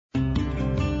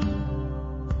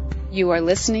You are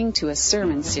listening to a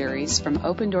sermon series from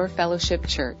Open Door Fellowship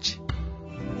Church.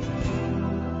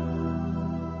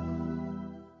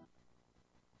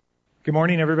 Good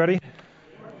morning, everybody.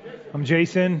 I'm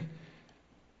Jason.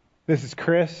 This is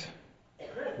Chris.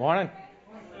 Morning.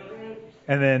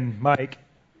 And then Mike.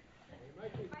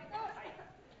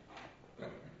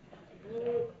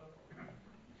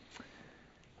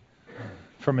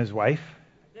 From his wife.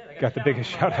 Got the biggest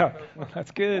shout out.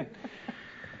 That's good.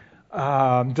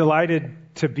 Delighted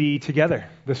to be together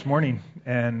this morning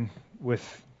and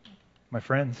with my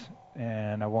friends.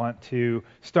 And I want to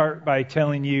start by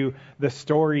telling you the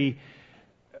story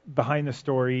behind the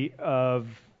story of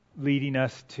leading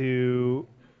us to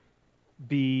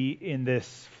be in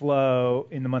this flow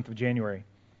in the month of January.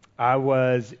 I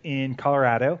was in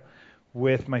Colorado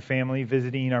with my family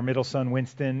visiting our middle son,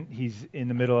 Winston. He's in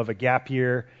the middle of a gap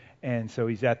year. And so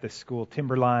he's at the school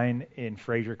Timberline in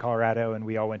Fraser, Colorado, and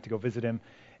we all went to go visit him.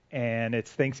 And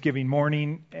it's Thanksgiving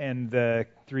morning, and the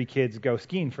three kids go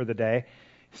skiing for the day.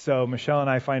 So Michelle and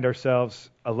I find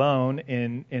ourselves alone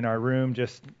in our room,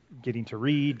 just getting to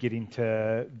read, getting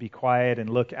to be quiet and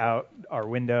look out our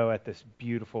window at this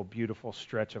beautiful, beautiful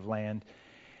stretch of land.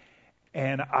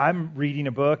 And I'm reading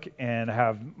a book, and I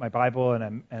have my Bible,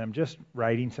 and I'm just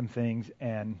writing some things,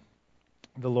 and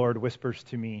the Lord whispers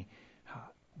to me,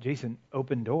 Jason,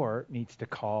 Open Door needs to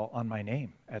call on my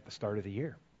name at the start of the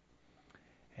year.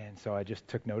 And so I just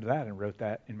took note of that and wrote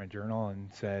that in my journal and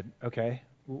said, okay,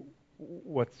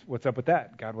 what's up with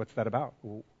that? God, what's that about?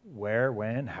 Where,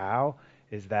 when, how?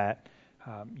 Is that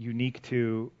unique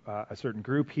to a certain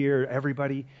group here,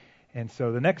 everybody? And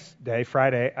so the next day,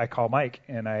 Friday, I call Mike,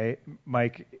 and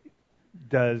Mike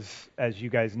does, as you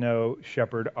guys know,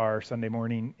 shepherd our Sunday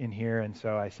morning in here. And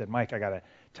so I said, Mike, I got to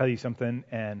tell you something,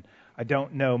 and I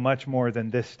don't know much more than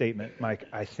this statement, Mike.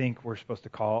 I think we're supposed to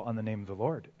call on the name of the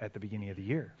Lord at the beginning of the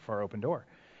year for our Open Door.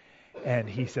 And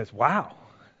he says, wow,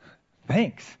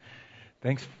 thanks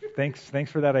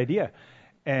for that idea.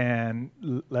 And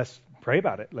let's pray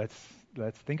about it. Let's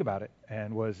think about it.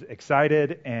 And was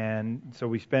excited. And so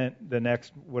we spent the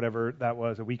next, whatever that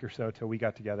was, a week or so till we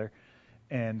got together.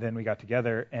 And then we got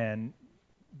together and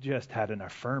just had an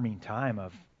affirming time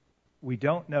of, we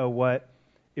don't know what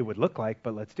it would look like,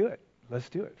 but let's do it. Let's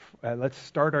do it. Let's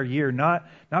start our year, not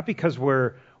because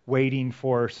we're waiting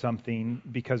for something,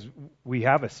 because we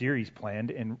have a series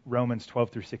planned in Romans 12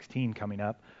 through 16 coming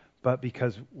up, but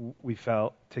because we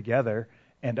felt together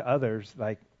and others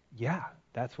like, yeah,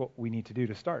 that's what we need to do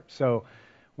to start. So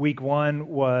week 1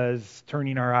 was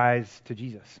turning our eyes to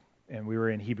Jesus, and we were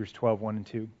in Hebrews 12, 1 and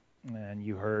 2, and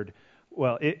you heard,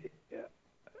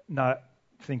 not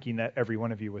thinking that every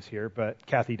one of you was here, but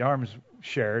Kathy Darms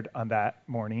shared on that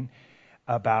morning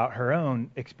about her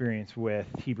own experience with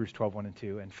Hebrews 12, 1 and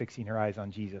 2 and fixing her eyes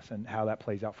on Jesus and how that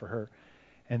plays out for her.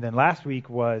 And then last week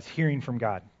was hearing from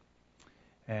God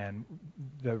and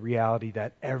the reality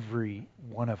that every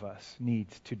one of us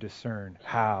needs to discern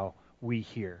how we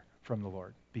hear from the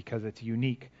Lord, because it's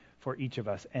unique for each of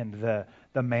us, and the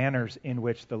manners in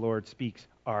which the Lord speaks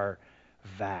are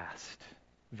vast.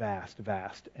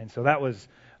 And so that was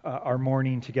our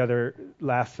morning together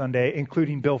last Sunday,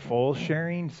 including Bill Foles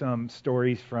sharing some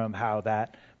stories from how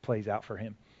that plays out for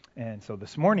him. And so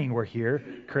this morning we're here,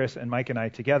 Chris and Mike and I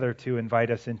together, to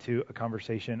invite us into a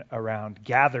conversation around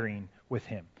gathering with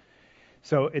him.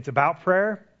 So it's about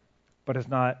prayer, but it's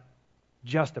not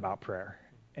just about prayer.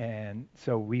 And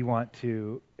so we want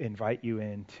to invite you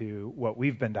into what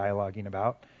we've been dialoguing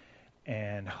about,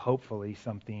 and hopefully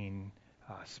something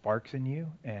sparks in you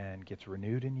and gets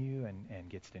renewed in you and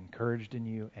gets encouraged in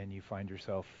you, and you find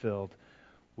yourself filled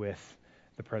with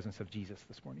the presence of Jesus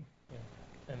this morning. Yeah.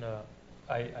 And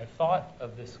I thought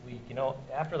of this week,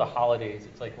 after the holidays,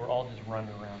 it's like we're all just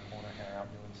running around, pulling our hair out,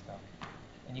 doing stuff.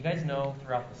 And you guys know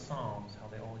throughout the Psalms how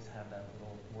they always have that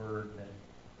little word that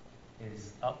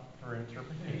is up for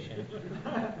interpretation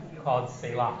called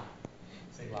Selah.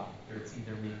 Selah.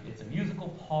 It's a musical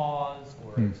pause,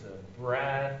 or it's a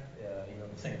breath,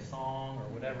 to sing a song or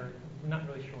whatever. We're not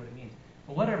really sure what it means.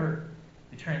 But whatever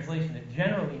the translation, it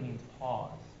generally means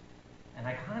pause. And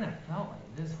I kind of felt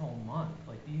like this whole month,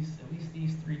 like at least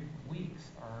these 3 weeks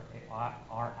are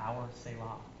our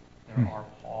Selah. They're our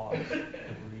pause to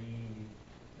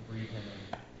breathe Him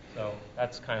in. So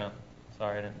that's kind of,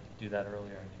 sorry I didn't do that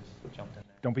earlier. I just jumped in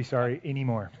there. Don't be sorry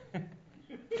anymore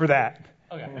for that.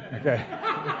 Okay.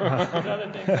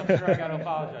 Another thing I'm sure I got to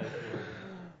apologize for.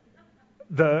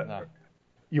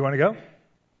 You want to go?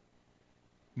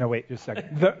 No, wait, just a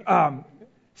second.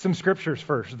 Some scriptures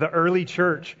first. The early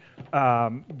church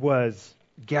was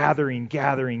gathering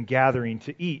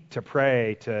to eat, to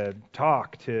pray, to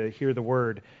talk, to hear the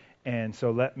word. And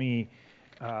so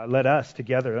let us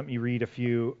together, let me read a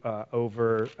few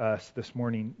over us this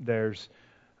morning. There's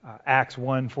Acts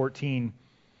 1:14.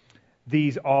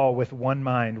 These all with one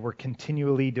mind were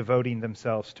continually devoting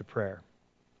themselves to prayer,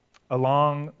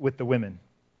 along with the women.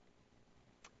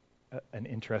 An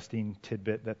interesting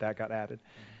tidbit that got added.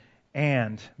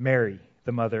 And Mary,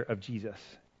 the mother of Jesus,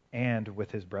 and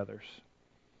with his brothers.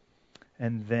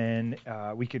 And then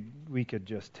we could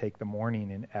just take the morning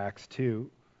in Acts 2,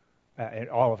 in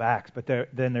all of Acts, but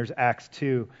then there's Acts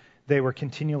 2. They were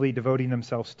continually devoting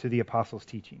themselves to the apostles'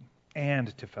 teaching,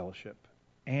 and to fellowship,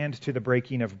 and to the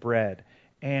breaking of bread,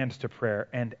 and to prayer,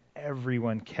 and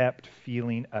everyone kept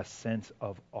feeling a sense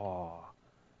of awe.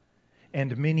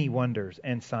 And many wonders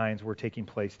and signs were taking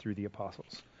place through the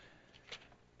apostles.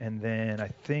 And then I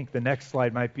think the next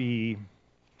slide might be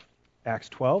Acts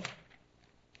 12.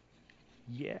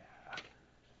 Yeah.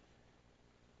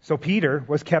 So Peter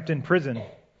was kept in prison,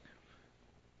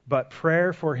 but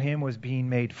prayer for him was being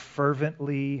made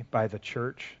fervently by the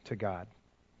church to God.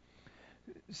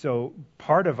 So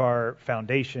part of our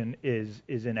foundation is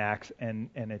in Acts, and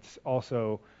it's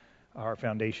also our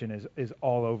foundation is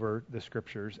all over the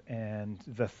Scriptures. And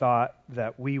the thought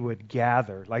that we would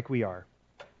gather like we are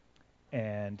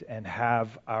and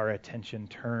have our attention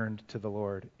turned to the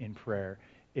Lord in prayer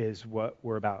is what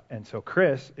we're about. And so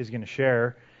Chris is going to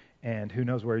share, and who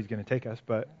knows where he's going to take us,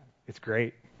 but it's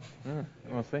great.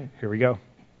 We'll see. Here we go.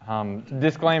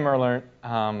 Disclaimer alert.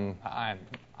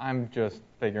 I'm just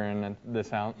figuring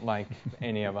this out like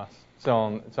any of us.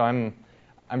 So I'm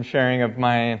sharing of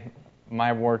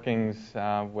my workings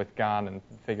with God and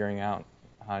figuring out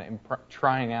and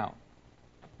trying out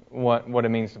what it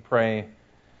means to pray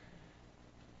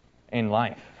in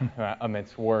life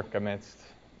amidst work, amidst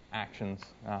actions.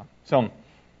 So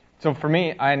for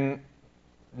me, I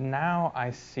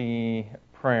see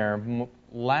prayer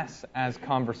less as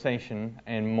conversation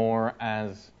and more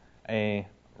as a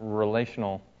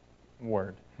relational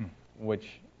word,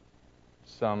 which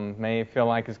some may feel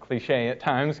like is cliche at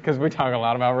times because we talk a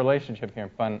lot about relationship here.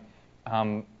 But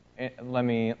let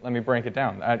me break it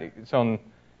down. So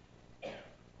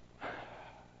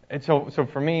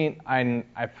for me,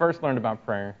 I first learned about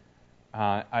prayer.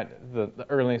 The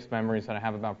earliest memories that I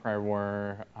have about prayer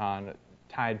were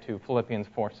tied to Philippians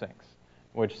 4:6,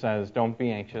 which says, "Don't be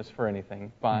anxious for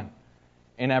anything, but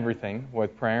in everything,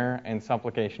 with prayer and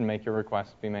supplication, make your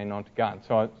requests be made known to God."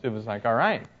 So it was like, all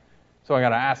right, so I got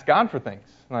to ask God for things.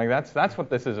 Like that's what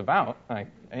this is about. Like,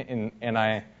 and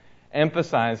I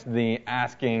emphasized the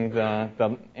asking,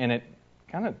 and it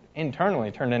kind of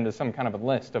internally turned into some kind of a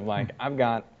list of like, I've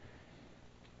got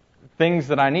things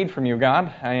that I need from you,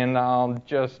 God, and I'll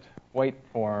just wait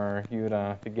for you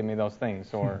to give me those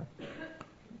things or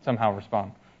somehow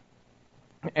respond.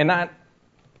 And that,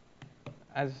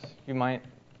 as you might,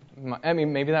 I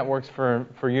mean, maybe that works for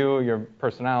you, your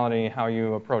personality, how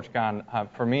you approach God.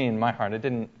 For me, in my heart, it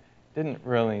didn't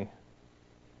really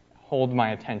hold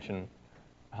my attention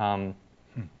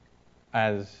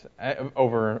as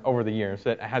over the years.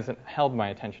 It hasn't held my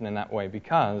attention in that way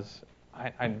because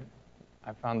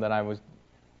I found that I was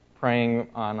praying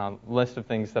on a list of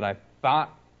things that I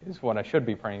thought is what I should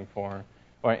be praying for,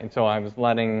 and so I was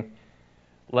letting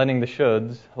the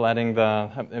shoulds, letting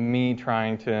me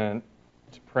trying to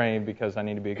pray because I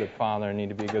need to be a good father, I need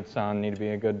to be a good son, I need to be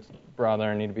a good brother,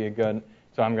 I need to be a good,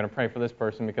 so I'm going to pray for this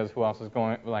person because who else is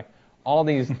going, like all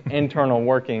these internal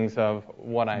workings of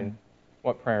what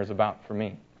prayer is about for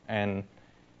me. And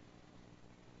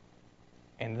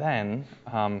then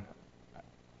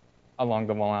along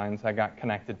the lines, I got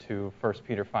connected to 1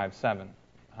 Peter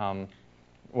 5:7,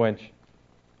 which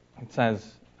it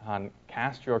says,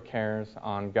 "Cast your cares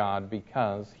on God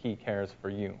because He cares for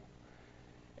you."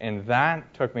 And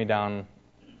that took me down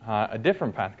a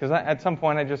different path because at some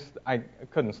point I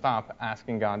couldn't stop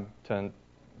asking God to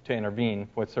intervene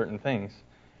with certain things.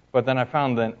 But then I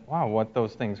found that, wow, what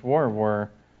those things were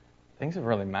things that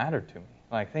really mattered to me.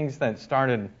 Like things that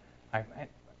started,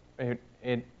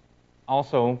 it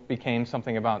also became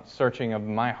something about searching of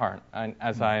my heart. And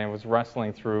as I was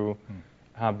wrestling through,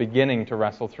 beginning to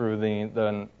wrestle through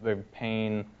the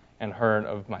pain and hurt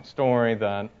of my story,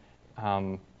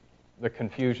 the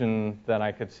confusion that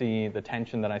I could see, the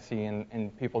tension that I see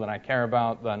in people that I care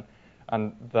about,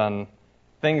 the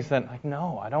things that, like,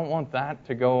 no, I don't want that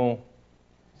to go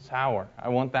sour. I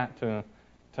want that to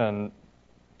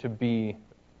be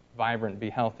vibrant, be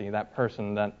healthy, that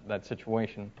person, that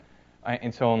situation.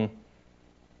 And so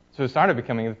it started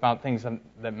becoming about things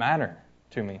that matter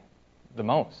to me the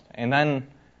most. And then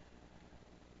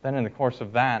in the course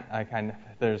of that,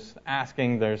 there's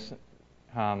asking, there's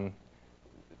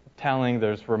telling,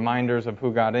 there's reminders of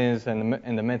who God is in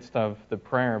the midst of the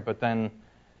prayer, but then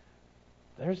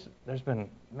there's been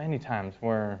many times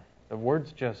where the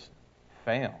words just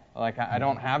fail. Like I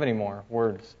don't have any more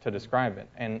words to describe it,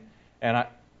 and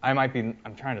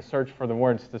I'm trying to search for the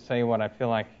words to say what I feel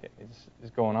like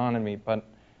is going on in me, but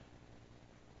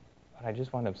I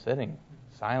just wind up sitting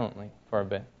silently for a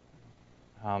bit.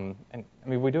 And I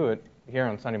mean, we do it here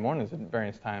on Sunday mornings at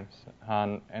various times,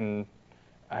 and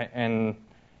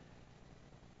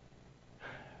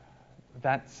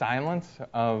that silence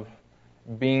of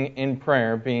being in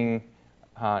prayer,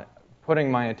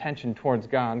 putting my attention towards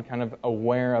God, kind of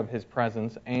aware of His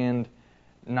presence, and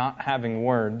not having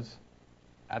words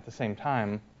at the same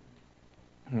time,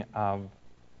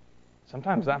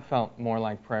 sometimes that felt more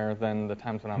like prayer than the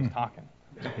times when I was talking.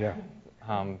 Yeah.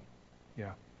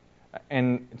 Yeah.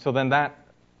 And so then that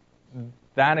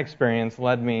experience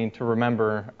led me to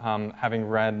remember having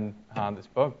read this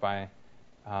book by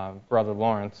Brother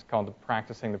Lawrence called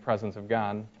Practicing the Presence of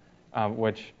God,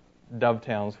 which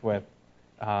dovetails with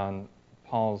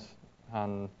Paul's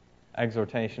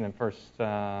exhortation in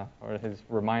or his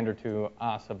reminder to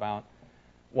us about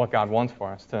what God wants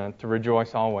for us, to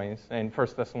rejoice always. In 1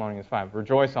 Thessalonians 5,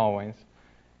 rejoice always,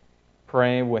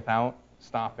 pray without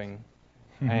stopping,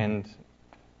 and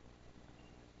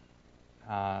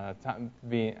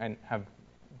be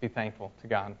thankful to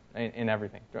God in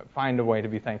everything. Find a way to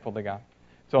be thankful to God.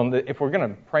 So if we're going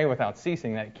to pray without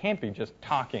ceasing, that can't be just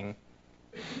talking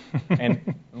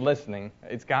and listening.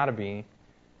 It's got to be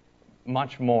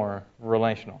much more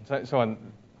relational. So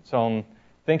I'm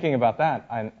thinking about that.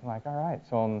 I'm like, all right,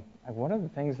 so what are the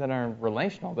things that are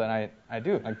relational that I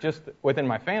do? Like just within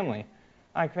my family,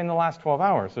 like in the last 12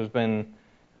 hours, there's been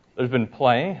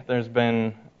play, there's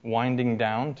been winding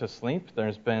down to sleep,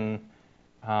 there's been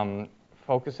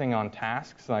focusing on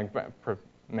tasks like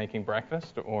making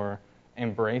breakfast or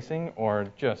embracing or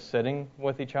just sitting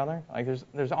with each other. Like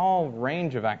there's all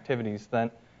range of activities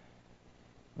that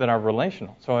are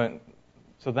relational. So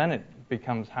then it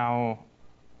becomes how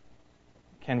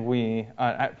can we,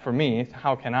 for me,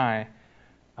 how can I,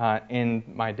 in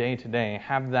my day-to-day,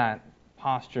 have that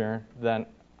posture that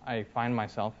I find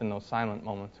myself in those silent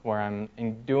moments where I'm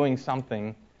doing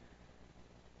something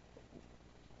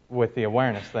with the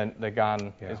awareness that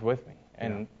God is with me,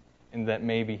 and that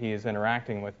maybe He is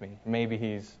interacting with me, maybe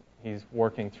He's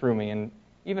working through me, and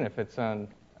even if it's a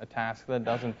task that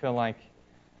doesn't feel like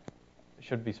it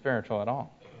should be spiritual at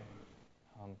all.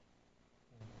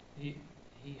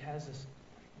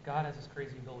 God has this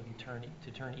crazy ability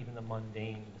to turn even the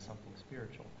mundane into something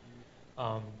spiritual.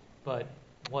 But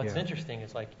what's interesting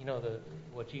is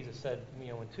what Jesus said,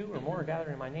 when two or more are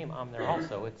gathered in my name, I'm there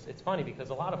also. It's funny because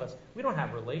a lot of us, we don't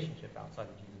have a relationship outside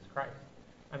of Jesus Christ.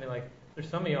 I mean, there's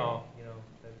some of y'all,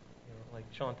 that, like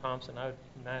Sean Thompson,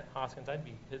 Matt Hoskins, I'd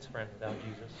be his friend without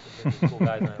Jesus. Because they're cool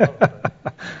guys and I love them.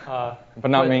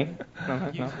 But not me.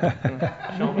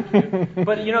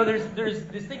 But there's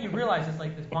this thing you realize is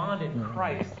this bond in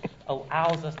Christ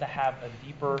allows us to have a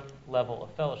deeper level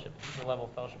of fellowship,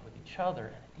 with each other,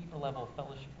 and a deeper level of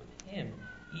fellowship with Him,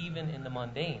 even in the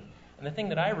mundane. And the thing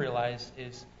that I realize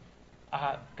is,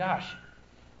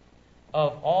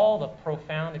 of all the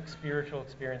profound spiritual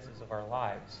experiences of our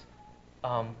lives,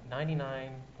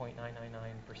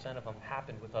 99.999% of them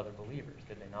happened with other believers,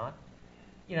 did they not?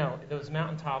 Those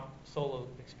mountaintop solo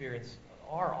experiences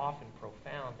are often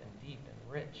profound and deep and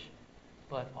rich,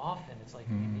 but often it's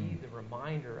you need the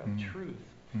reminder of truth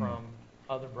from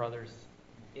other brothers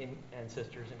and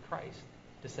sisters in Christ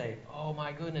to say, oh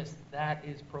my goodness, that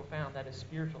is profound, that is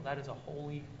spiritual, that is a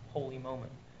holy, holy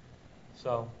moment.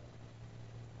 So,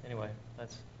 anyway, I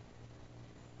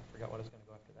forgot what I was going to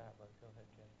go after that, but go ahead,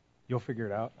 Jay. You'll figure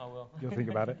it out. I will. You'll think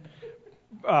about it.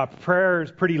 Prayer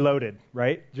is pretty loaded,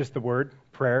 right? Just the word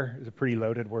prayer is a pretty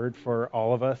loaded word for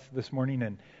all of us this morning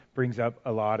and brings up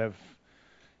a lot of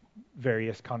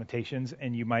various connotations.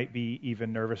 And you might be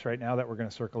even nervous right now that we're going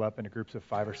to circle up into groups of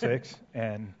 5 or 6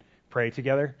 and pray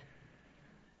together.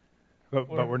 But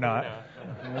we're not.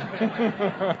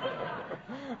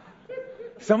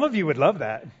 Some of you would love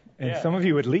that, and some of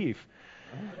you would leave.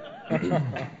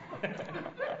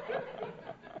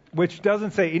 Which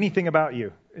doesn't say anything about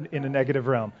you in a negative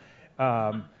realm.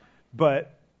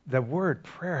 But the word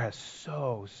prayer has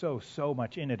so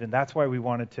much in it. And that's why we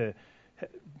wanted to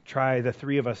try, the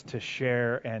three of us, to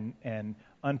share and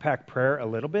unpack prayer a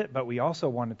little bit. But we also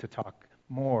wanted to talk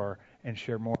more and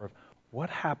share more of what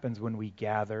happens when we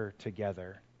gather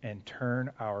together and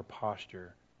turn our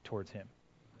posture towards Him.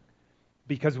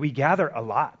 Because we gather a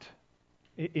lot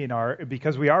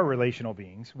because we are relational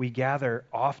beings. We gather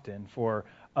often for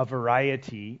a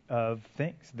variety of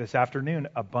things. This afternoon,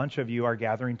 a bunch of you are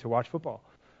gathering to watch football,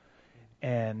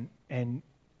 and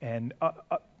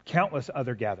countless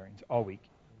other gatherings all week,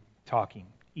 talking,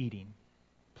 eating,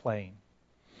 playing.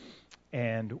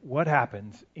 And what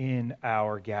happens in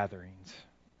our gatherings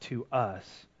to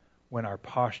us when our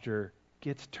posture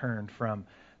gets turned from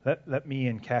let me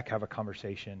and Keck have a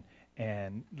conversation,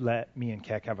 and let me and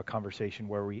Keck have a conversation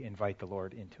where we invite the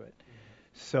Lord into it.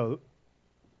 So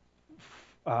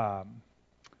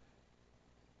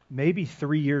maybe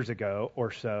 3 years ago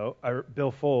or so,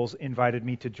 Bill Foles invited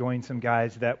me to join some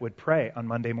guys that would pray on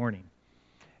Monday morning.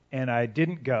 And I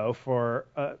didn't go for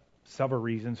several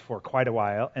reasons for quite a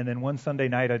while. And then one Sunday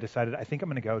night, I decided, I think I'm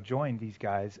going to go join these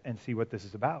guys and see what this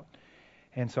is about.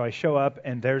 And so I show up,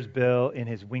 and there's Bill in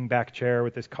his wingback chair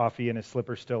with his coffee and his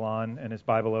slippers still on and his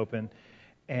Bible open.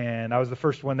 And I was the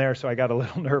first one there, so I got a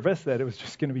little nervous that it was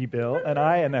just going to be Bill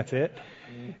and that's it.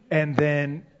 And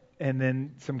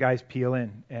then some guys peel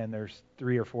in, and there's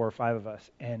 3 or 4 or 5 of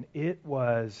us. And it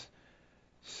was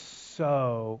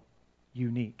so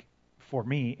unique for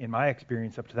me in my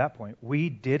experience up to that point. We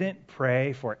didn't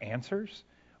pray for answers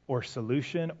or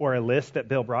solution or a list that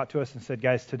Bill brought to us and said,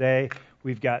 guys, today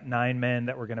we've got 9 men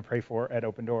that we're going to pray for at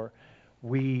Open Door.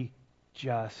 We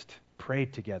just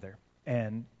prayed together.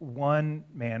 And one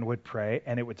man would pray,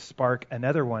 and it would spark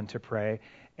another one to pray,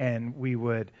 and we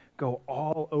would go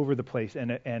all over the place,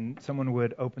 and someone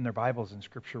would open their Bibles and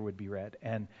Scripture would be read,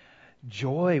 and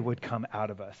joy would come out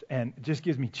of us. And it just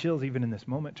gives me chills even in this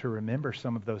moment to remember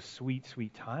some of those sweet,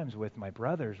 sweet times with my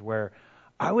brothers where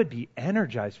I would be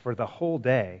energized for the whole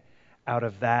day out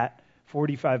of that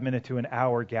 45-minute to an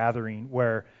hour gathering,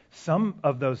 where some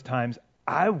of those times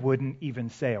I wouldn't even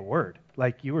say a word.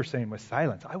 Like you were saying with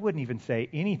silence, I wouldn't even say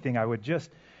anything. I would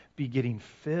just be getting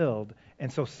filled.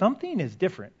 And so something is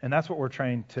different. And that's what we're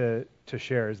trying to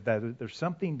share, is that there's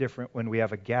something different when we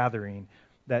have a gathering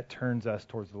that turns us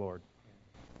towards the Lord.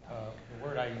 The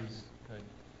word I use,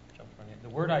 the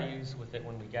word I use with it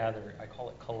when we gather, I call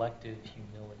it collective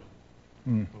humility.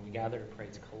 When we gather to pray,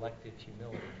 it's collective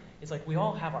humility. It's like we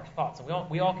all have our thoughts, and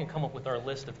we all can come up with our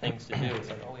list of things to do. It's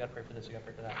like, oh, we got to pray for this, we got to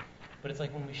pray for that. But it's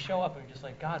like when we show up and we're just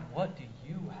like, God, what do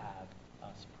you have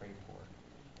us pray for?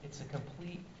 It's a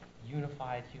complete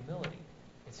unified humility.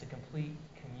 It's a complete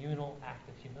communal act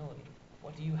of humility.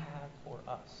 What do you have for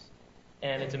us?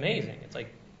 And it's amazing. It's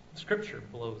like Scripture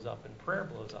blows up and prayer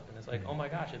blows up, and it's like, oh my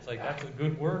gosh, it's like that's a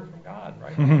good word from God,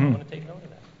 right? I want to take note of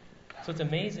that. So it's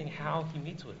amazing how He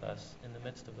meets with us in the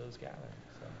midst of those gatherings.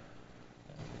 So,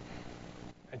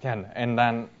 yeah. Again, and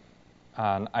then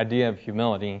idea of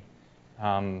humility.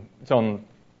 So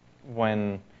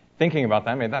when thinking about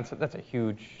that, I mean, that's a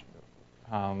huge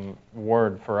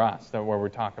word for us, that where we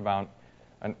talk about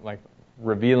like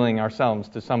revealing ourselves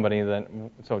to somebody,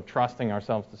 so trusting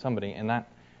ourselves to somebody, and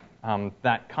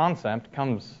that concept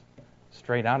comes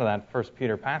straight out of that 1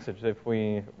 Peter passage. If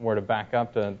we were to back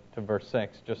up to verse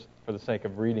 6, just for the sake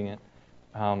of reading it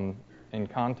in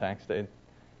context,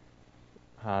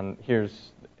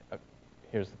 here's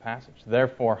the passage.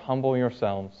 Therefore, humble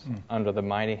yourselves under the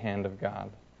mighty hand of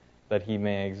God, that He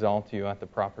may exalt you at the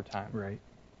proper time. Right.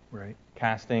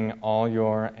 Casting all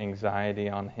your anxiety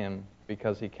on Him,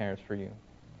 because He cares for you.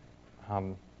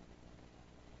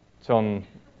 So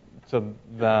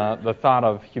the thought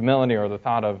of humility, or the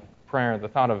thought of prayer, the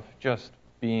thought of just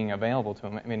being available to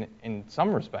Him, I mean, in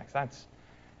some respects, that's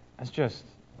just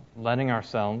letting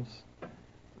ourselves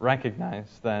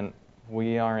recognize that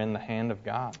we are in the hand of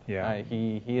God. Yeah.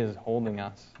 He is holding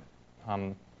us.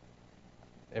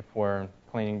 If we're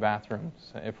cleaning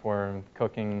bathrooms, if we're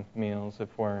cooking meals, if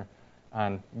we're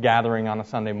gathering on a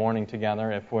Sunday morning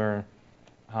together, if we're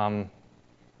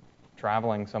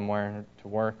traveling somewhere to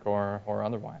work or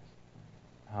otherwise.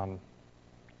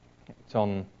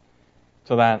 So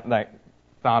that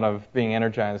thought of being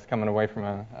energized coming away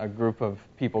from a group of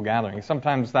people gathering,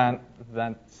 sometimes that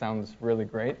sounds really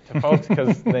great to folks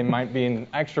because they might be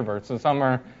extroverts, and some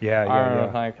are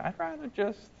like, I'd rather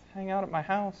just hang out at my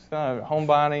house,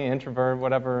 homebody, introvert,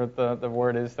 whatever the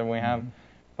word is that we have.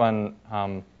 But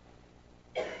on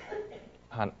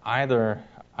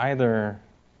either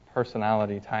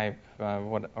personality type,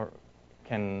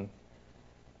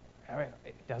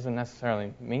 it doesn't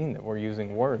necessarily mean that we're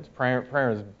using words.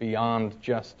 Prayer is beyond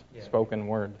just spoken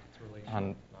word.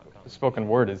 The spoken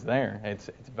word is there. It's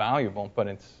valuable, but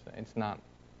it's not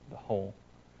the whole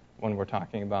when we're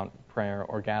talking about prayer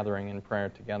or gathering in prayer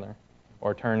together,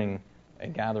 or turning a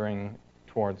gathering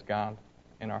towards God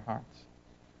in our hearts.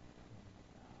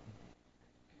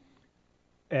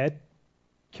 Ed,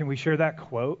 can we share that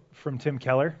quote from Tim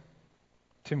Keller?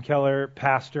 Tim Keller,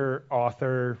 pastor,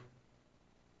 author,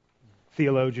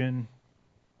 theologian.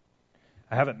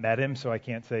 I haven't met him, so I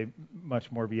can't say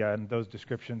much more beyond those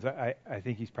descriptions. I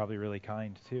think he's probably really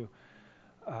kind, too.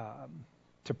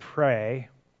 To pray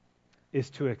is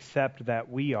to accept that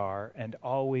we are and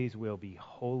always will be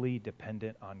wholly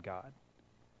dependent on God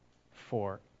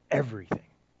for everything.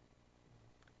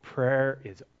 Prayer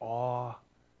is awe,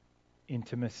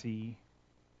 intimacy,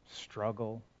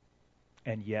 struggle,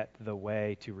 and yet the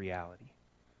way to reality.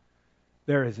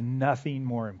 There is nothing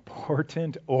more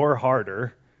important or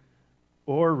harder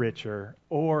or richer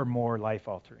or more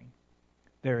life-altering.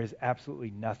 There is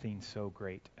absolutely nothing so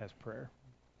great as prayer.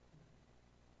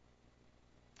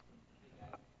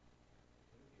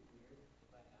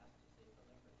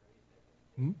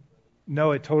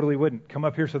 No, it totally wouldn't. Come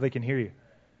up here so they can hear you.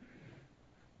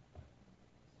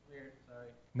 Weird, sorry.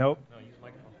 Nope. No, use the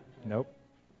microphone. Nope.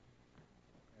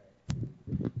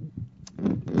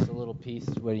 Just a little piece.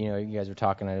 You guys were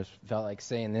talking. I just felt like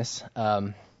saying this.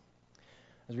 I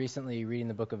was recently reading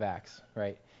the book of Acts,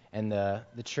 right? And the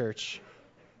church,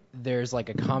 there's like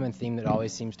a common theme that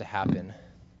always seems to happen.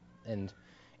 And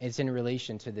it's in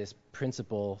relation to this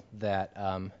principle that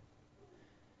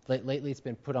lately it's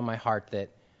been put on my heart that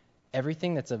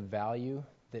everything that's of value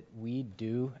that we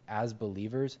do as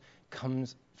believers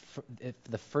comes, if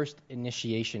the first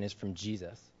initiation is from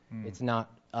Jesus. It's not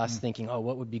us thinking, oh,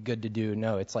 what would be good to do?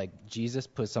 No, it's like Jesus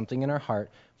put something in our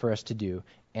heart for us to do,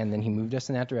 and then he moved us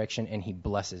in that direction, and he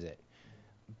blesses it.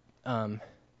 And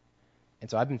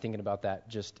so I've been thinking about that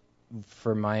just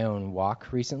for my own walk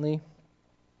recently.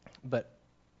 But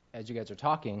as you guys are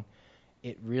talking,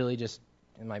 it really just,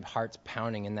 and my heart's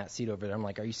pounding in that seat over there. I'm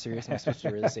like, are you serious? Am I supposed to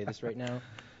really say this right now?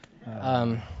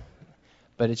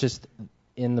 But it's just,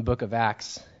 in the book of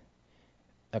Acts,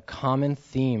 a common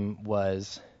theme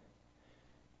was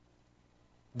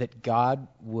that God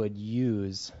would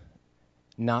use,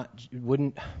 the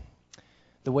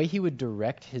way he would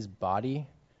direct his body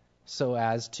so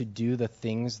as to do the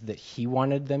things that he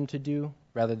wanted them to do,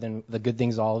 rather than the good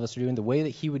things all of us are doing. The way that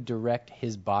he would direct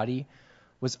his body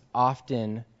was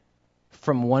often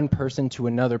from one person to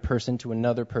another person to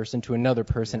another person to another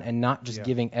person, and not just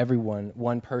giving everyone,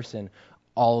 one person,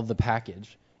 all of the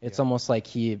package. It's almost like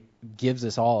he gives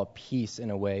us all a piece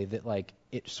in a way that, like,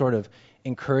 it sort of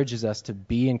encourages us to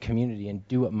be in community and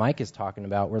do what Mike is talking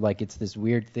about, where, like, it's this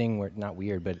weird thing where, not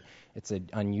weird, but it's an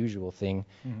unusual thing,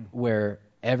 where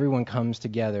everyone comes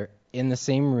together in the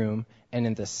same room and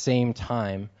at the same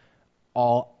time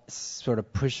all sort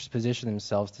of position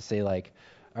themselves to say, like,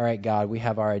 all right, God, we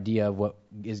have our idea of what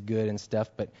is good and stuff,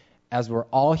 but as we're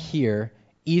all here,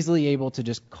 easily able to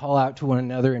just call out to one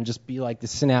another and just be like the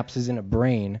synapses in a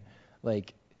brain,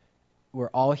 like, we're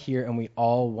all here and we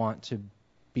all want to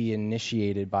be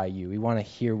initiated by you. We want to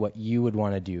hear what you would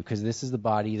want to do, because this is the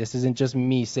body. This isn't just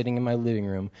me sitting in my living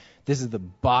room. This is the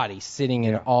body sitting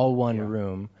in all one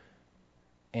room.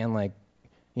 And, like,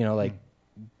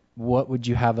 what would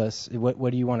you have us,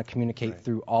 what do you want to communicate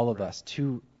through all of us,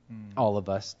 to all of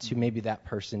us, to maybe that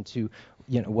person, to,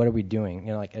 what are we doing?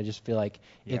 Like, I just feel like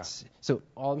it's, so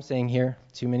all I'm saying here,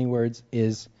 too many words,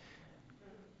 is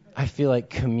I feel like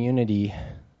community,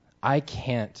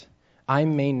 I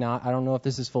may not, I don't know if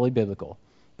this is fully biblical,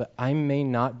 but I may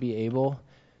not be able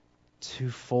to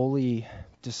fully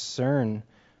discern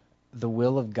the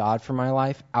will of God for my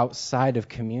life outside of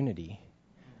community.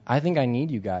 I think I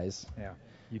need you guys. Yeah,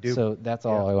 you do. So that's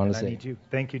all I want to say. I need you.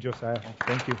 Thank you, Josiah.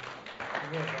 Thank you.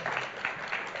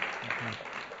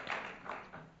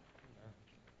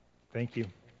 Thank you.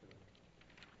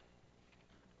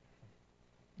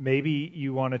 Maybe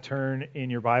you want to turn in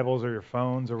your Bibles or your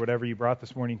phones or whatever you brought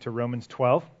this morning to Romans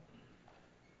 12.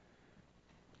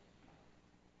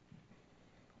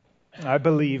 I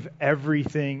believe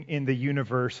everything in the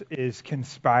universe is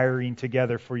conspiring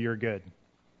together for your good.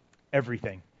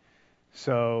 Everything.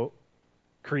 So,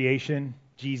 creation,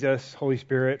 Jesus, Holy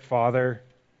Spirit, Father,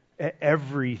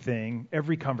 everything,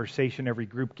 every conversation, every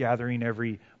group gathering,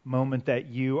 every moment that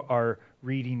you are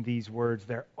reading these words,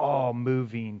 they're all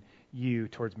moving you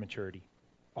towards maturity.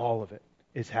 All of it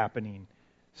is happening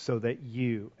so that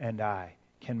you and I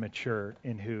can mature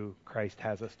in who Christ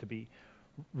has us to be.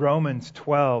 Romans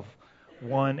 12,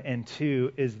 1 and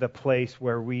 2 is the place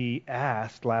where we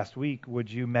asked last week,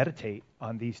 would you meditate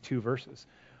on these two verses?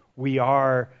 We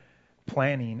are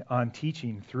planning on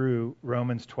teaching through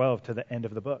Romans 12 to the end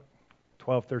of the book.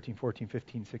 12, 13, 14,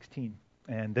 15, 16.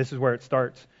 And this is where it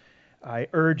starts. I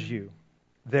urge you,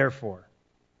 therefore,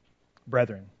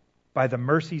 brethren, by the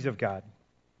mercies of God,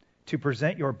 to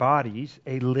present your bodies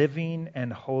a living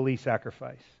and holy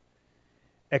sacrifice,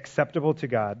 acceptable to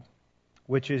God,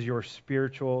 which is your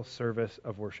spiritual service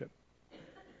of worship.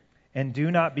 And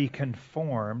do not be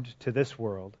conformed to this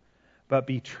world, but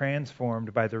be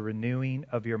transformed by the renewing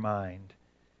of your mind,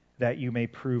 that you may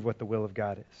prove what the will of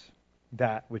God is,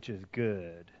 that which is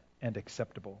good and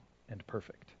acceptable and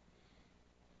perfect.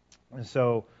 And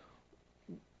so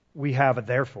we have a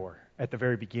therefore at the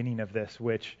very beginning of this,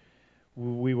 which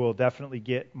we will definitely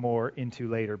get more into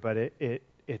later, but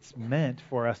it's meant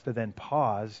for us to then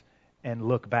pause and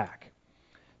look back.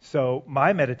 So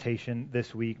my meditation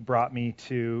this week brought me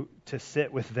to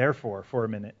sit with therefore for a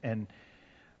minute, and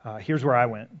here's where I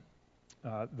went.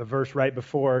 The verse right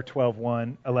before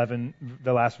 12:1, 11,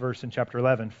 the last verse in chapter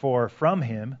 11. For from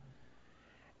him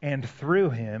and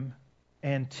through him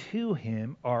and to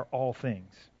him are all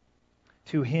things.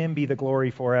 To him be the glory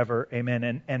forever.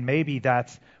 Amen. And maybe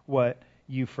that's what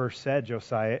you first said,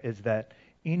 Josiah, is that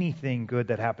anything good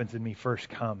that happens in me first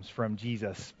comes from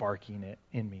Jesus sparking it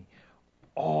in me.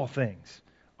 All things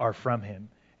are from him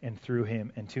and through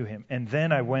him and to him. And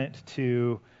then I went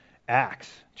to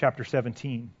Acts chapter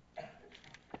 17.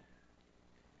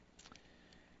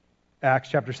 Acts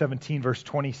chapter 17, verse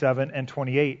 27 and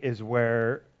 28 is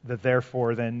where the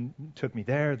therefore then took me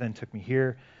there, then took me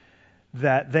here.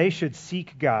 That they should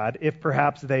seek God, if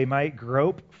perhaps they might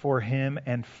grope for him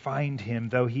and find him,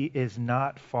 though he is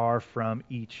not far from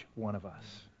each one of us.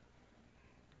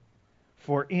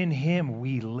 For in him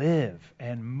we live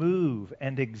and move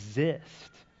and exist.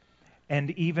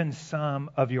 And even some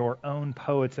of your own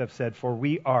poets have said, for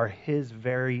we are his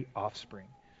very offspring.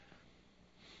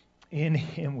 In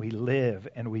him we live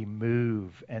and we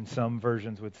move. And some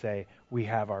versions would say we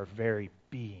have our very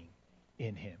being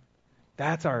in him.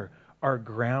 That's our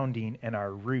grounding and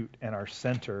our root and our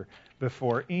center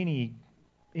before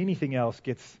anything else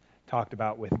gets talked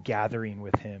about with gathering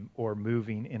with him or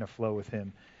moving in a flow with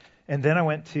him. And then I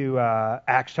went to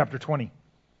Acts chapter 20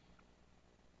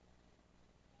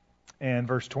 and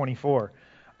verse 24.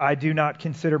 I do not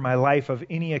consider my life of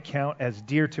any account as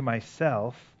dear to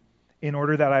myself, in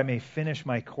order that I may finish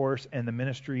my course and the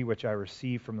ministry which I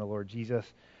received from the Lord Jesus,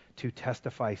 to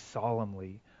testify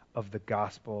solemnly of the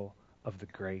gospel of the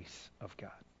grace of God.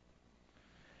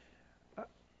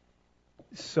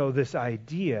 So this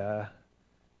idea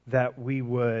that we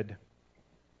would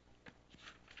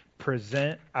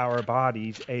present our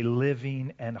bodies a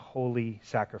living and holy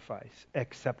sacrifice,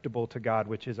 acceptable to God,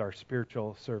 which is our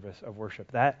spiritual service of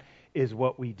worship. That is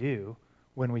what we do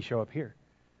when we show up here.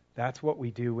 That's what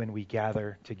we do when we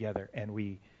gather together and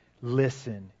we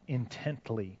listen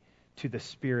intently to the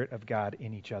Spirit of God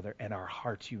in each other and our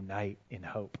hearts unite in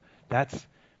hope.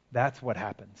 That's what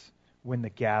happens when the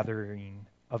gathering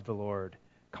of the Lord,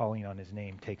 calling on his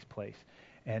name, takes place.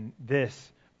 And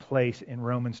this place in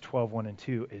Romans 12:1 and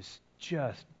 2 is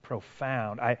just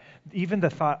profound. Even the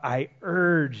thought, I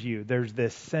urge you, there's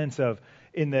this sense of,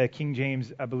 in the King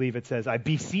James, I believe it says, I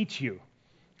beseech you.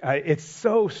 It's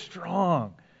so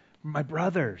strong. My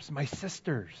brothers, my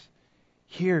sisters,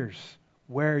 here's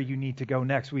where you need to go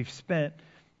next. We've spent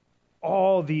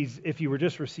all these, if you were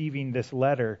just receiving this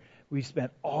letter, we've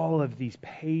spent all of these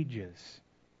pages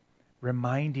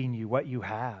reminding you what you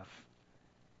have,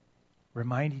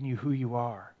 reminding you who you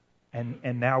are.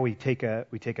 And now we take a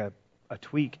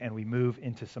tweak and we move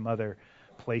into some other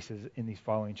places in these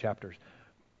following chapters.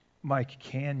 Mike,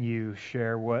 can you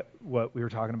share what we were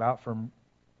talking about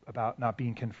about not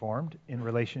being conformed in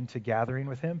relation to gathering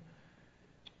with him?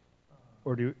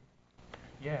 Or do...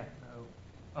 Yeah.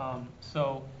 No.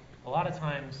 So a lot of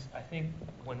times, I think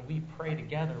when we pray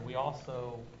together, we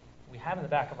have in the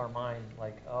back of our mind,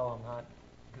 like, oh, I'm not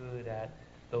good at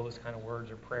those kind of words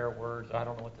or prayer words. I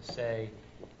don't know what to say.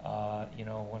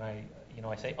 When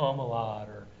I say a lot,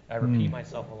 or I repeat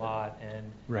myself a lot,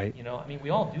 and right. We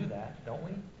all do that, don't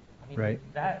we? Right.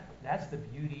 That's the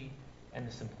beauty and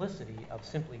the simplicity of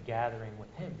simply gathering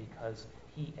with him, because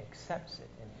he accepts it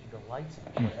and he delights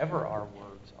in it, whatever our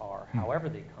words are, however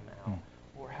they come out,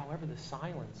 or however the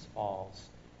silence falls.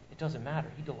 It doesn't matter.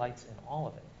 He delights in all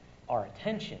of it. Our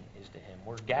attention is to him.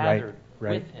 We're gathered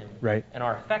with him, and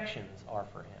our affections are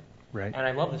for him. Right. And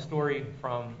I love the story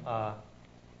from, I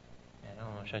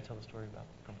don't know, should I tell the story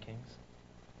from Kings?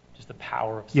 Just the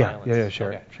power of silence. Yeah,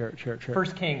 sure. Okay. Sure. 1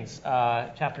 Kings,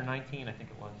 chapter 19, I think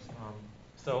it was.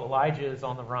 So Elijah is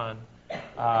on the run.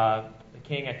 The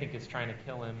king, I think, is trying to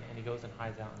kill him, and he goes and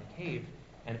hides out in a cave.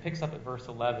 And it picks up at verse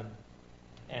 11.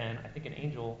 And I think an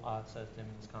angel says to him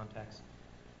in this context,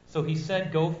 so he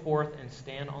said, go forth and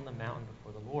stand on the mountain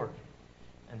before the Lord.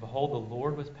 And behold, the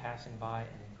Lord was passing by, and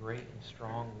a great and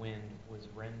strong wind was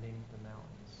rending the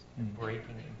mountains and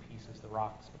breaking in pieces the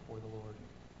rocks before the Lord.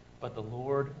 But the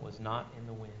Lord was not in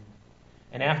the wind.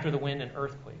 And after the wind, an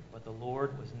earthquake. But the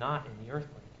Lord was not in the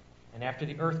earthquake. And after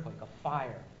the earthquake, a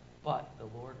fire. But the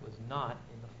Lord was not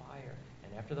in the fire.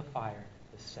 And after the fire,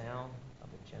 the sound of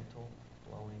a gentle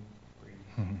blowing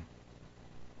breeze.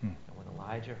 And when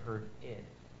Elijah heard it,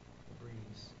 the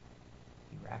breeze,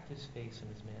 he wrapped his face in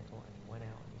his mantle, and he went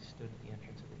out and he stood at the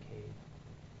entrance of the cave.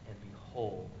 And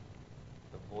behold,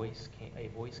 a voice came to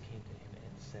him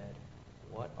and said,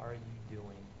 "What are you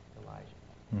doing, Elijah?"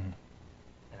 And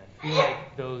I feel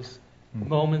like those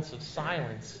moments of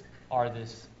silence are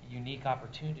this unique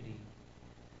opportunity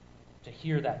to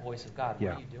hear that voice of God.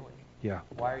 What are you doing? Yeah.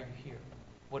 Why are you here?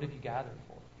 What have you gathered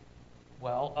for?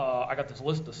 Well, I got this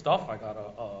list of stuff I got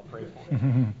to pray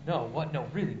for. No,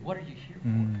 really, what are you here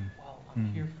for? Well,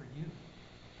 I'm here for you.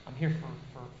 I'm here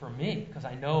for me, because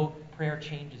I know prayer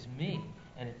changes me,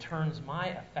 and it turns my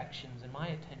affections and my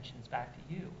attentions back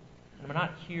to you. And I'm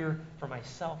not here for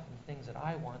myself and the things that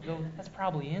I want, though that's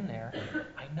probably in there.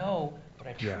 I know what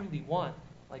I truly want,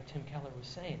 like Tim Keller was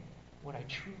saying. What I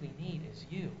truly need is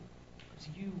you, because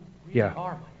you really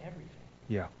are my everything.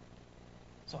 Yeah.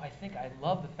 So I think I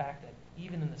love the fact that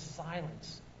even in the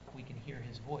silence, we can hear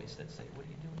his voice that say, "What are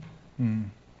you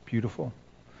doing?" Beautiful.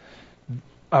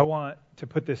 I want to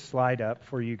put this slide up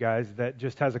for you guys that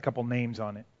just has a couple names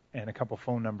on it and a couple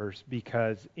phone numbers,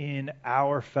 because in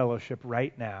our fellowship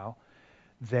right now,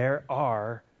 there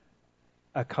are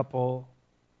a couple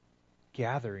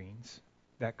gatherings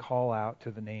that call out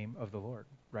to the name of the Lord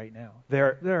right now.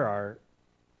 There are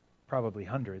probably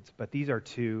hundreds, but these are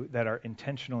two that are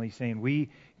intentionally saying, we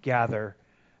gather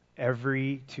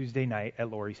every Tuesday night at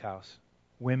Lori's house,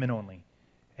 women only,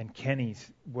 and Kenny's,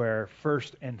 where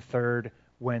first and third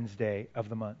Wednesday of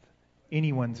the month.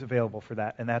 Anyone's available for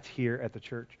that, and that's here at the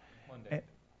church. Monday.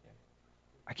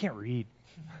 I can't read.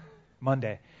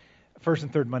 Monday. First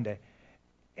and third Monday.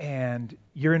 And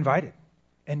you're invited.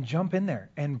 And jump in there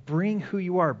and bring who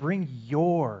you are. Bring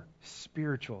your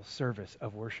spiritual service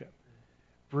of worship.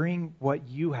 Bring what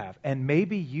you have. And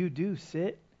maybe you do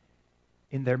sit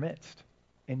in their midst.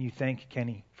 And you thank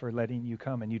Kenny for letting you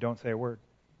come, and you don't say a word.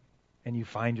 And you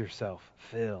find yourself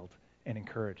filled and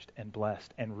encouraged and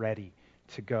blessed and ready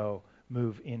to go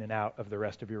move in and out of the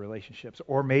rest of your relationships.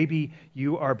 Or maybe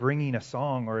you are bringing a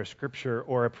song or a scripture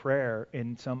or a prayer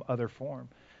in some other form.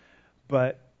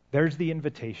 But there's the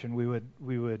invitation. We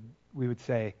would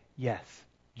say, yes,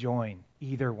 join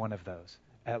either one of those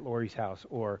at Lori's house,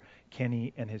 or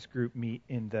Kenny and his group meet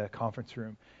in the conference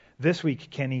room. This week,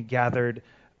 Kenny gathered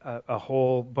a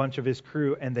whole bunch of his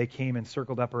crew, and they came and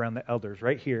circled up around the elders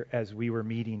right here as we were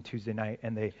meeting Tuesday night,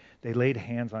 and they laid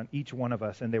hands on each one of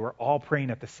us, and they were all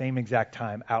praying at the same exact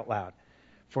time out loud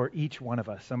for each one of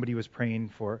us. Somebody was praying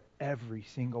for every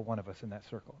single one of us in that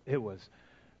circle. It was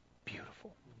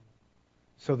beautiful.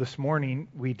 So this morning,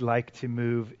 we'd like to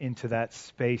move into that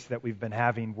space that we've been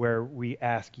having where we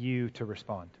ask you to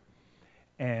respond.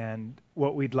 And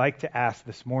what we'd like to ask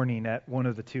this morning at one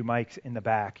of the two mics in the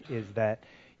back is that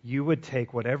you would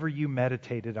take whatever you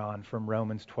meditated on from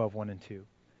Romans 12:1 and 2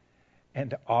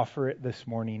 and offer it this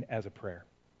morning as a prayer.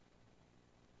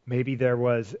 Maybe there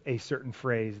was a certain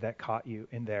phrase that caught you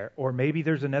in there, or maybe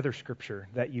there's another scripture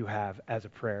that you have as a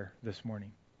prayer this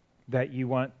morning that you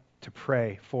want to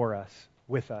pray for us,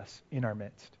 with us, in our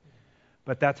midst.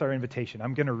 But that's our invitation.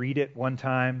 I'm going to read it one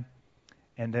time,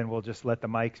 and then we'll just let the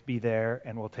mics be there,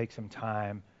 and we'll take some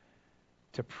time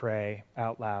to pray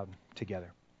out loud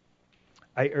together.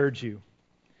 I urge you,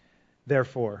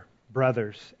 therefore,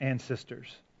 brothers and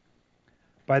sisters,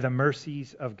 by the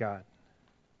mercies of God,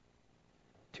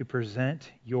 to present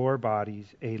your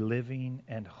bodies a living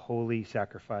and holy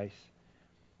sacrifice,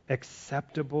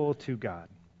 acceptable to God,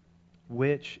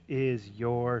 which is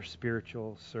your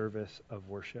spiritual service of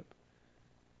worship.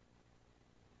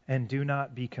 And do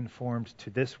not be conformed to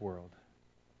this world,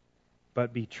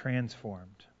 but be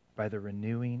transformed by the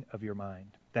renewing of your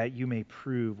mind, that you may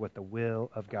prove what the will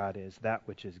of God is, that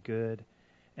which is good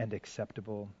and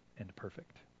acceptable and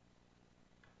perfect.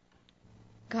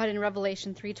 God, in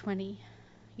Revelation 3:20,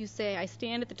 you say, I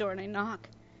stand at the door and I knock.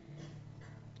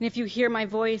 And if you hear my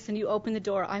voice and you open the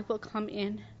door, I will come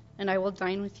in and I will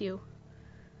dine with you.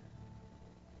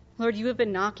 Lord, you have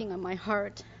been knocking on my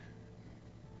heart,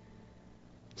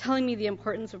 telling me the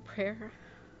importance of prayer,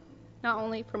 not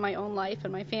only for my own life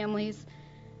and my family's,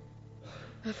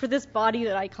 but for this body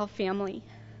that I call family.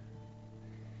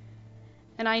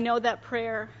 And I know that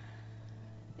prayer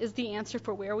is the answer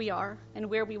for where we are and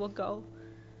where we will go.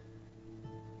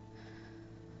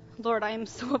 Lord, I am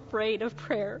so afraid of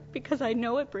prayer because I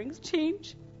know it brings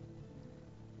change.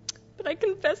 But I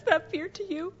confess that fear to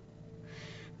you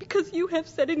because you have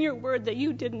said in your word that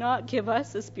you did not give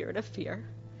us a spirit of fear.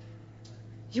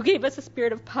 You gave us a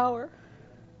spirit of power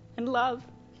and love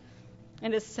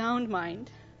and a sound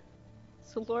mind.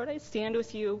 So, Lord, I stand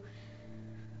with you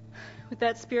with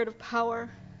that spirit of power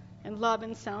and love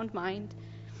and sound mind.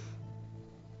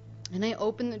 And I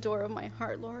open the door of my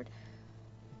heart, Lord,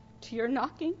 to your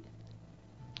knocking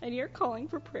and your calling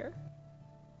for prayer.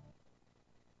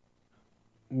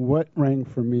 What rang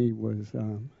for me was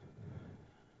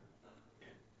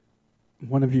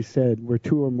one of you said, where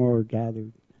two or more are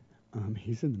gathered,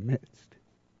 he's in the midst.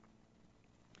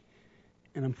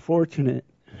 And I'm fortunate.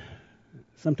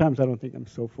 Sometimes I don't think I'm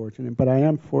so fortunate, but I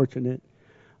am fortunate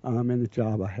in the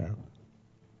job I have.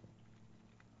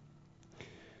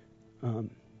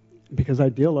 Because I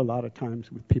deal a lot of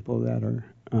times with people that are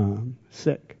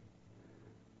sick.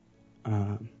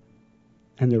 And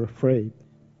they're afraid.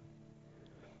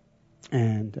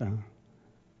 And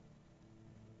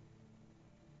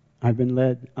I've been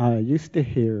led, I used to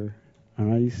hear,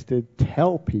 and I used to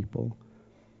tell people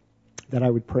that I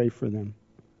would pray for them.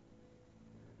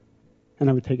 And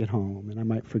I would take it home, and I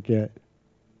might forget.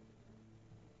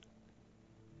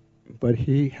 But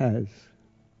he has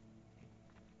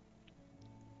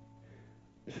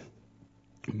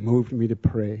moved me to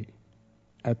pray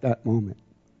at that moment.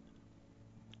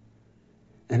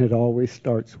 And it always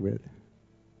starts with,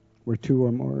 where two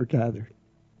or more are gathered,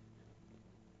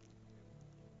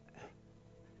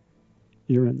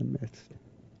 you're in the midst.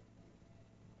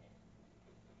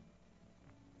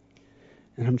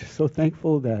 And I'm just so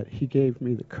thankful that he gave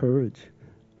me the courage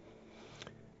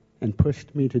and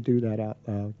pushed me to do that out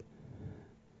loud.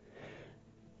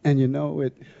 And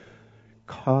it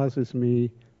causes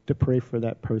me to pray for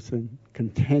that person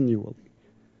continually.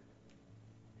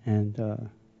 And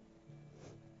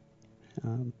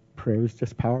prayer is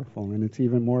just powerful, and it's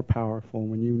even more powerful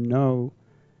when you know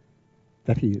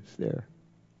that he is there.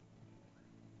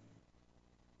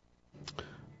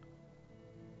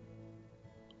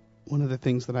 One of the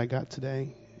things that I got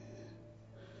today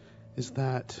is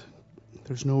that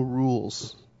there's no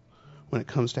rules when it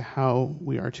comes to how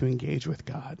we are to engage with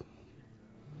God.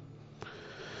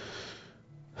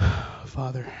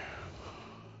 Father,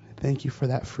 thank you for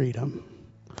that freedom.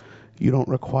 You don't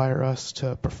require us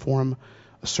to perform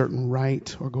a certain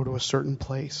rite or go to a certain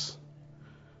place.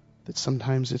 That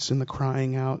sometimes it's in the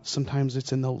crying out, sometimes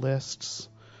it's in the lists,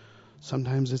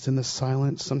 sometimes it's in the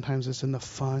silence, sometimes it's in the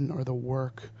fun or the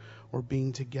work or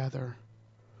being together.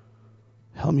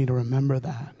 Help me to remember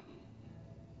that.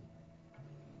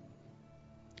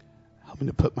 Help me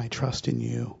to put my trust in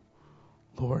you,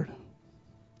 Lord.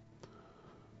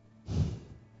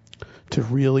 To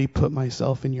really put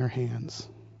myself in your hands.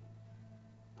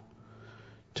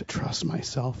 To trust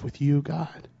myself with you,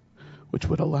 God, which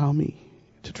would allow me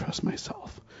to trust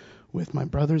myself with my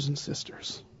brothers and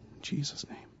sisters. In Jesus'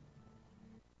 name.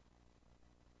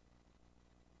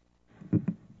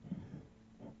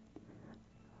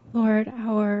 Lord,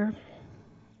 our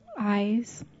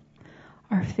eyes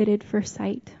are fitted for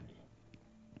sight,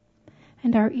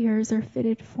 and our ears are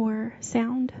fitted for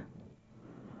sound.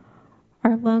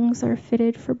 Our lungs are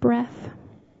fitted for breath.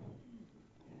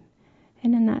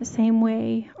 And in that same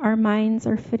way, our minds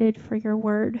are fitted for your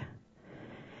word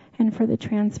and for the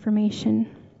transformation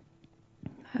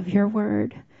of your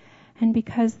word. And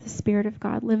because the Spirit of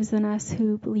God lives in us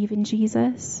who believe in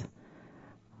Jesus,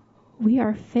 we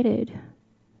are fitted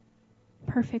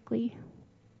perfectly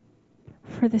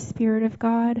for the Spirit of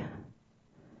God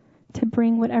to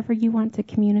bring whatever you want to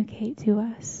communicate to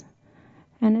us.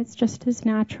 And it's just as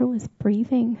natural as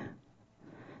breathing.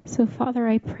 So, Father,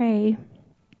 I pray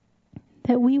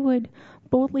that we would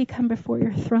boldly come before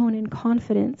your throne in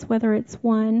confidence, whether it's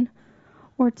one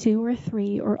or two or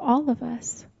three or all of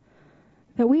us,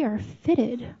 that we are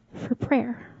fitted for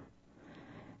prayer.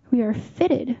 We are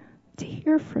fitted to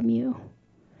hear from you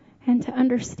and to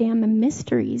understand the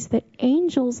mysteries that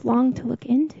angels long to look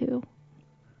into.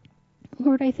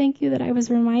 Lord, I thank you that I was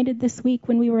reminded this week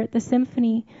when we were at the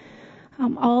symphony,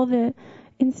 all the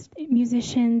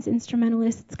musicians,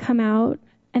 instrumentalists come out,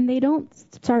 and they don't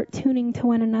start tuning to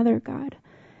one another, God.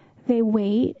 They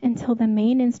wait until the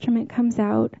main instrument comes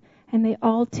out, and they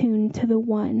all tune to the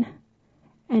one.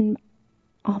 And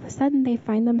all of a sudden, they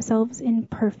find themselves in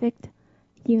perfect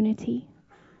unity.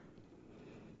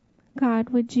 God,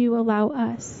 would you allow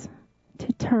us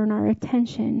to turn our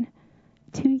attention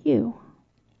to you,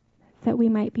 that we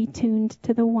might be tuned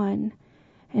to the one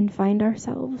and find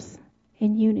ourselves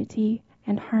in unity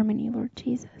and harmony, Lord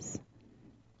Jesus.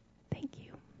 Thank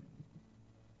you.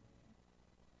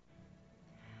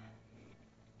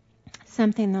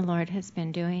 Something the Lord has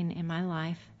been doing in my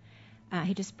life.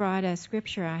 He just brought a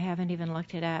scripture. I haven't even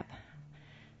looked it up.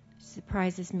 It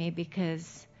surprises me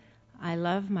because I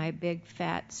love my big,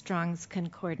 fat Strong's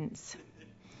Concordance.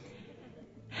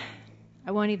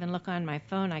 I won't even look on my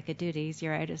phone. I could do it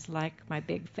easier. I just like my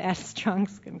big, fat,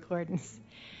 Strong's Concordance.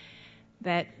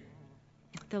 But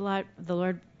the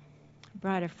Lord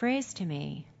brought a phrase to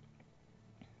me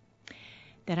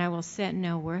that I will set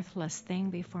no worthless thing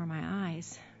before my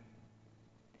eyes.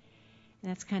 And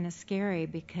that's kind of scary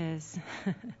because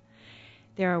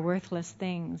there are worthless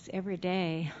things every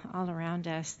day all around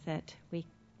us that we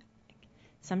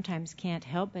sometimes can't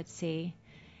help but see.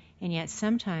 And yet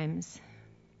sometimes,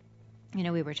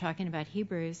 we were talking about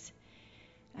Hebrews,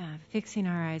 fixing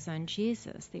our eyes on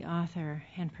Jesus, the author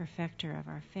and perfecter of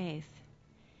our faith.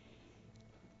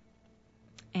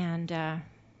 And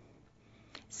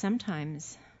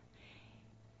sometimes,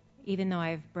 even though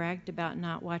I've bragged about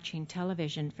not watching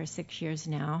television for 6 years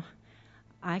now,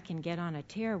 I can get on a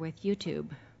tear with YouTube.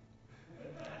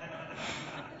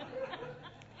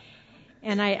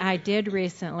 And I did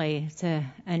recently. It's a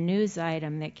news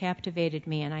item that captivated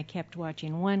me, and I kept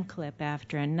watching one clip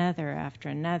after another,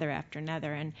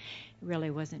 and it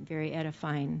really wasn't very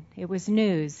edifying. It was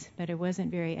news, but it wasn't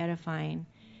very edifying.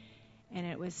 And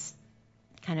it was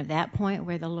kind of that point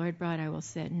where the Lord brought, I will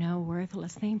set no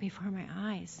worthless thing before my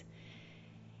eyes.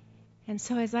 And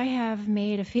so as I have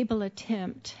made a feeble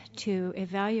attempt to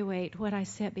evaluate what I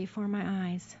set before my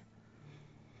eyes,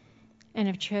 and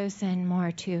have chosen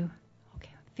more to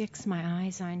fix my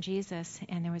eyes on Jesus.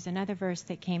 And there was another verse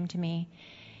that came to me,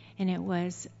 and it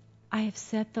was, I have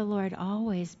set the Lord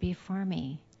always before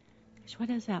me. What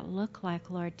does that look like,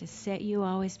 Lord, to set you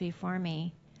always before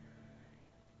me?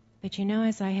 But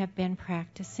as I have been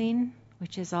practicing,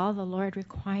 which is all the Lord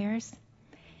requires,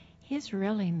 He's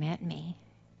really met me.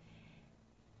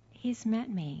 He's met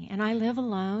me. And I live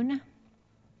alone,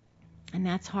 and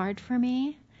that's hard for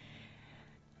me.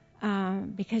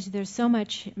 Because there's so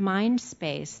much mind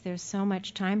space, there's so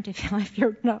much time to fill if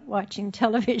you're not watching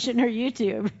television or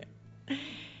YouTube.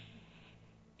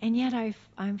 And yet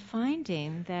I'm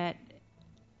finding that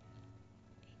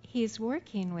He's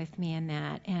working with me in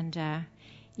that. And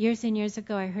years and years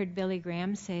ago, I heard Billy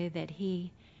Graham say that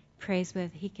he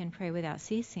can pray without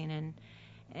ceasing.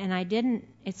 And I didn't.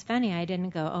 It's funny, I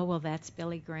didn't go, oh well, that's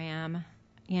Billy Graham,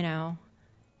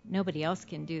 Nobody else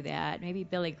can do that. Maybe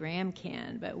Billy Graham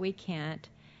can, but we can't.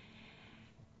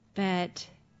 But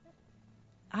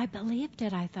I believed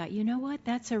it. I thought, you know what?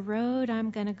 That's a road I'm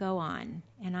going to go on.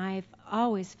 And I've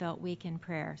always felt weak in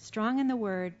prayer. Strong in the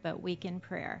Word, but weak in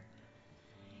prayer.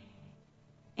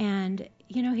 And,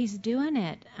 He's doing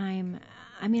it. I'm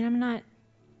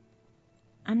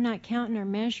not counting or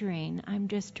measuring. I'm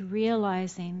just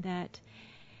realizing that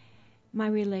my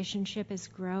relationship is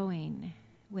growing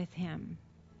with Him.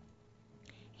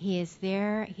 He is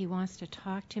there. He wants to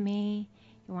talk to me.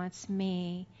 He wants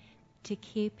me to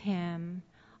keep Him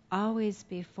always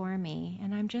before me.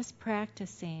 And I'm just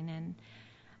practicing. And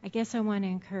I guess I want to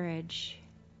encourage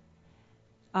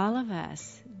all of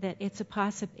us that it's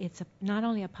not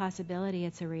only a possibility,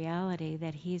 it's a reality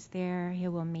that He's there. He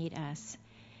will meet us.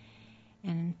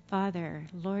 And Father,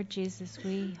 Lord Jesus,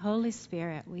 Holy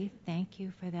Spirit, we thank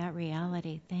You for that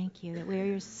reality. Thank You that we are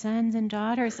Your sons and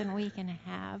daughters, and we can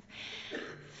have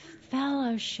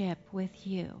fellowship with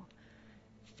You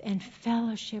and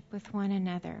fellowship with one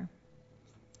another.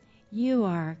 You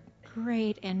are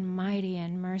great and mighty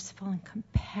and merciful and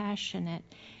compassionate,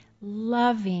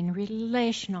 loving,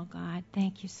 relational God.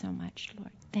 Thank You so much,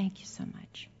 Lord. Thank You so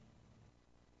much.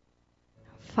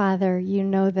 Father, You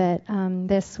know that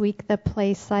this week the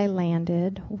place I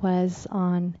landed was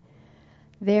on,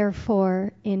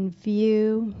 therefore, in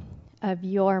view of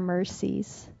Your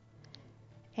mercies.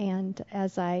 And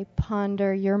as I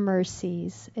ponder Your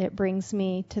mercies, it brings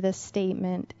me to the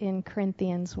statement in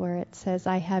Corinthians where it says,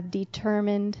 I have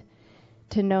determined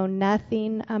to know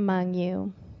nothing among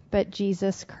you but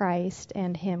Jesus Christ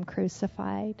and Him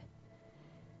crucified.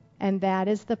 And that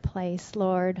is the place,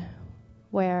 Lord,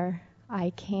 where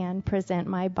I can present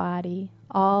my body,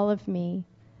 all of me,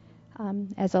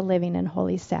 as a living and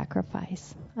holy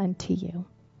sacrifice unto You.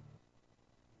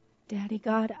 Daddy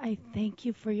God, I thank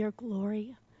You for Your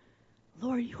glory.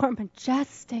 Lord, You are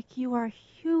majestic. You are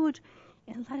huge.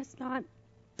 And let us not,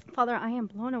 Father, I am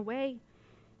blown away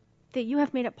that You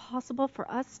have made it possible for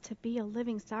us to be a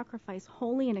living sacrifice,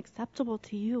 holy and acceptable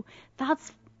to You. That's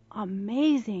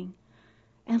amazing.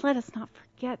 And let us not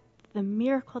forget the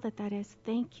miracle that is.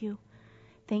 Thank You.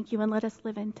 Thank You, and let us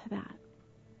live into that.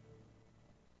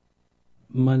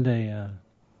 Monday,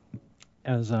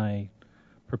 as I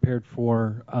prepared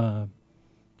for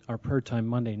our prayer time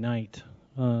Monday night,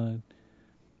 I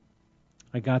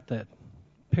got that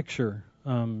picture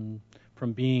from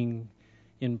being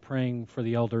in praying for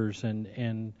the elders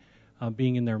and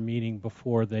being in their meeting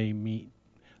before they meet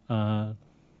I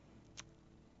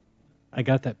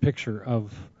got that picture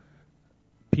of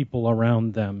people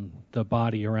around them, the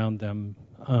body around them,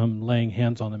 laying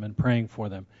hands on them and praying for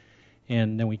them.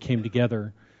 And then we came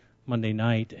together Monday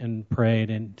night and prayed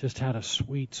and just had a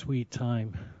sweet, sweet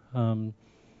time.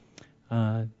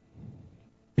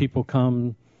 People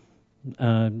come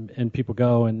and people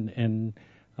go, and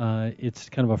it's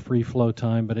kind of a free flow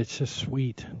time, but it's just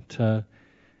sweet to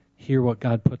hear what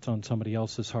God puts on somebody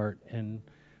else's heart and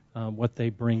what they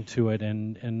bring to it.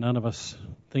 And none of us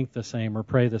think the same or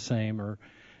pray the same or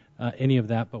any of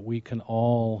that, but we can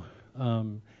all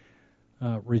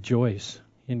rejoice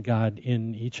in God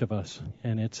in each of us,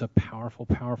 and it's a powerful,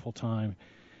 powerful time.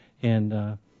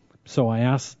 And so I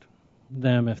asked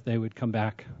them if they would come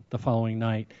back the following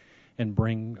night and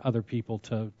bring other people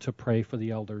to pray for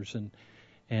the elders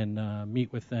and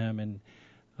meet with them. And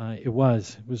it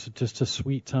was just a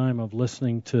sweet time of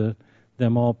listening to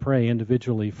them all pray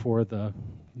individually for the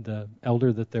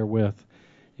elder that they're with.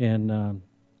 And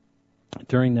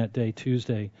during that day,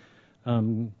 Tuesday,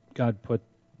 God put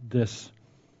this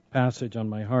passage on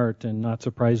my heart, and not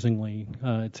surprisingly,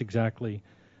 it's exactly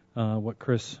what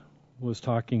Chris was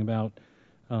talking about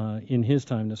in his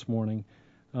time this morning.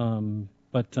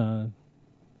 But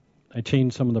I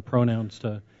changed some of the pronouns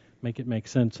to make it make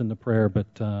sense in the prayer,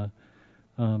 but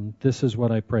this is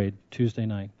what I prayed Tuesday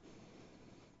night.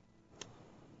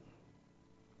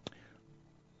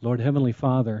 Lord Heavenly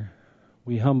Father,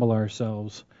 we humble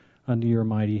ourselves under your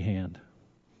mighty hand,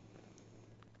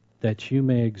 that you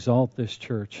may exalt this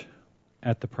church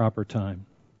at the proper time,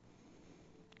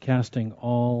 casting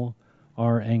all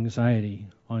our anxiety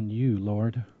on you,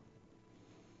 Lord,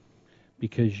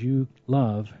 because you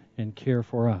love and care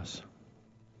for us.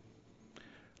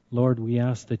 Lord, we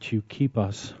ask that you keep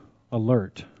us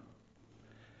alert,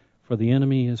 for the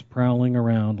enemy is prowling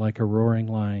around like a roaring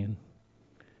lion,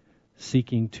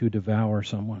 seeking to devour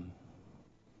someone.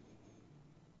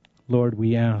 Lord,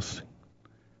 we ask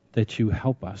that you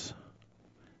help us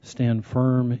stand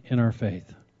firm in our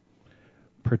faith.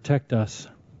 Protect us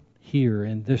here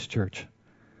in this church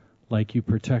like you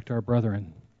protect our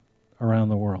brethren around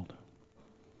the world.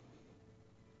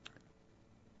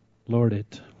 Lord,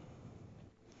 it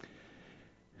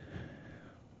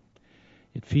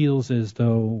feels as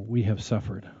though we have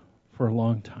suffered for a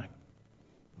long time.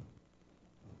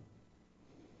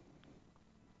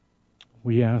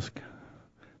 We ask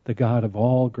the God of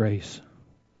all grace,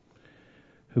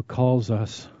 who calls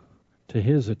us to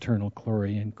his eternal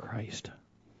glory in Christ,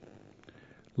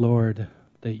 Lord,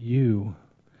 that you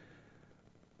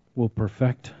will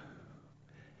perfect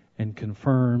and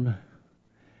confirm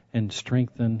and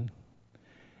strengthen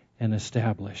and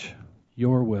establish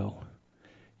your will,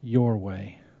 your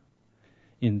way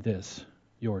in this,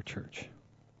 your church.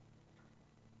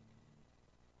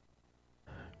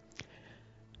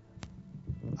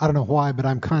 I don't know why, but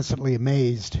I'm constantly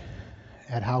amazed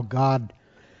at how God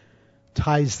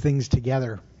ties things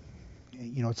together.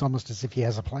 You know, it's almost as if he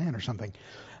has a plan or something.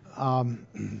 I've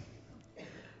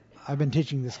been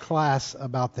teaching this class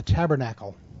about the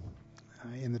tabernacle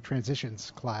in the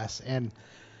transitions class, and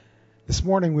this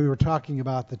morning we were talking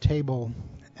about the table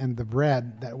and the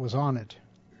bread that was on it.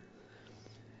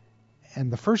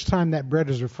 And the first time that bread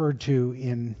is referred to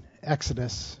in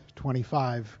Exodus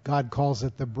 25, God calls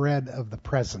it the bread of the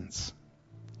presence,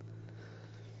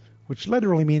 which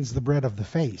literally means the bread of the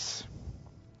face.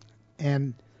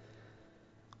 And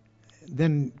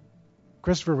then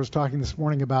Christopher was talking this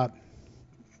morning about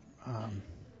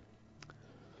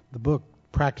the book,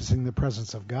 Practicing the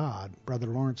Presence of God, Brother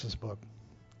Lawrence's book.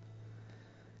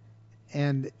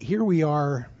 And here we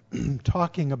are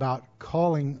talking about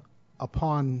calling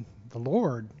upon the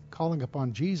Lord, calling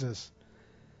upon Jesus.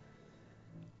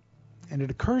 And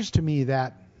it occurs to me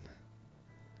that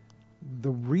the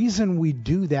reason we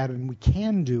do that, and we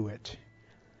can do it,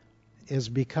 is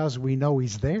because we know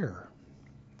he's there.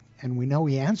 And we know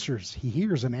he answers. He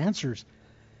hears and answers.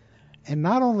 And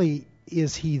not only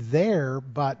is he there,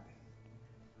 but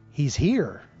he's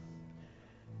here.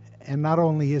 And not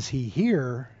only is he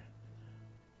here,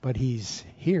 but he's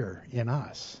here in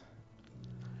us.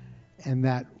 And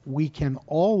that we can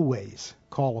always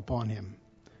call upon him.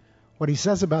 What he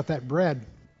says about that bread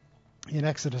in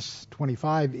Exodus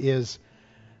 25 is,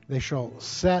 they shall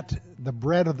set the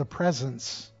bread of the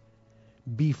presence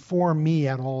before me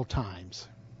at all times.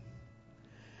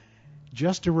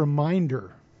 Just a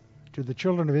reminder to the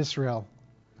children of Israel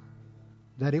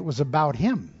that it was about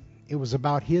him. It was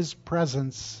about his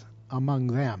presence among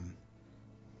them.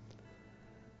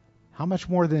 How much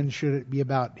more then should it be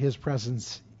about his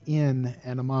presence in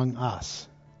and among us?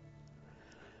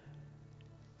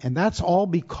 And that's all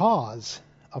because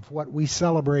of what we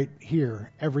celebrate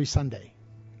here every Sunday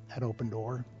at Open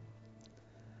Door.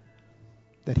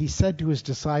 That he said to his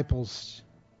disciples,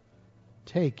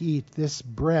 "Take, eat, this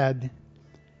bread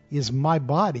is my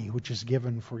body, which is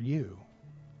given for you.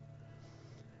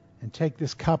 And take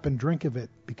this cup and drink of it,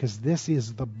 because this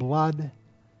is the blood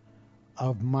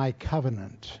of my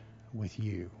covenant with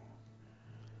you."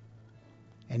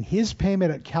 And his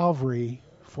payment at Calvary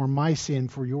for my sin,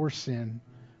 for your sin,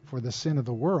 for the sin of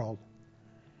the world,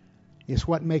 is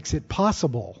what makes it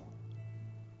possible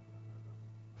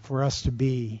for us to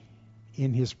be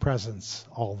in his presence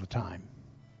all the time.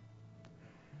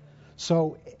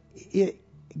 So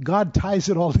God ties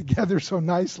it all together so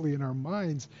nicely in our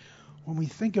minds when we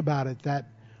think about it, that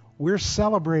we're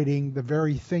celebrating the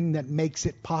very thing that makes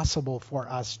it possible for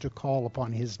us to call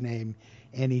upon his name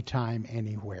anytime,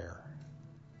 anywhere.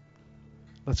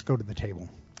 Let's go to the table.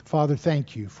 Father,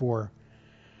 thank you for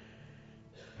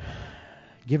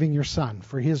giving your Son,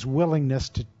 for his willingness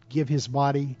to give his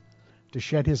body, to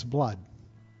shed his blood,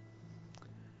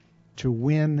 to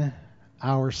win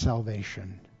our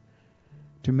salvation,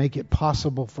 to make it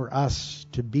possible for us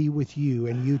to be with you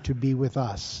and you to be with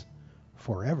us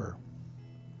forever.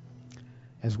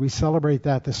 As we celebrate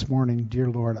that this morning, dear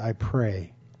Lord, I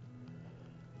pray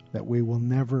that we will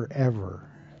never, ever,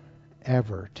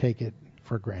 ever take it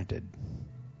for granted.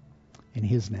 In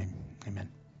his name, amen.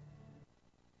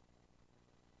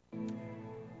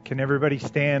 Can everybody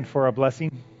stand for a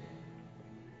blessing?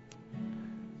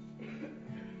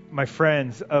 My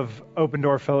friends of Open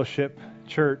Door Fellowship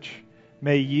Church,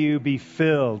 may you be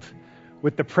filled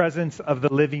with the presence of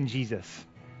the living Jesus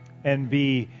and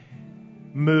be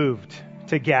moved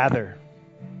to gather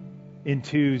in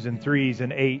 2s and 3s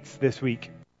and 8s this week.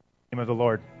 In the name of the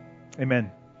Lord.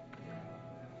 Amen.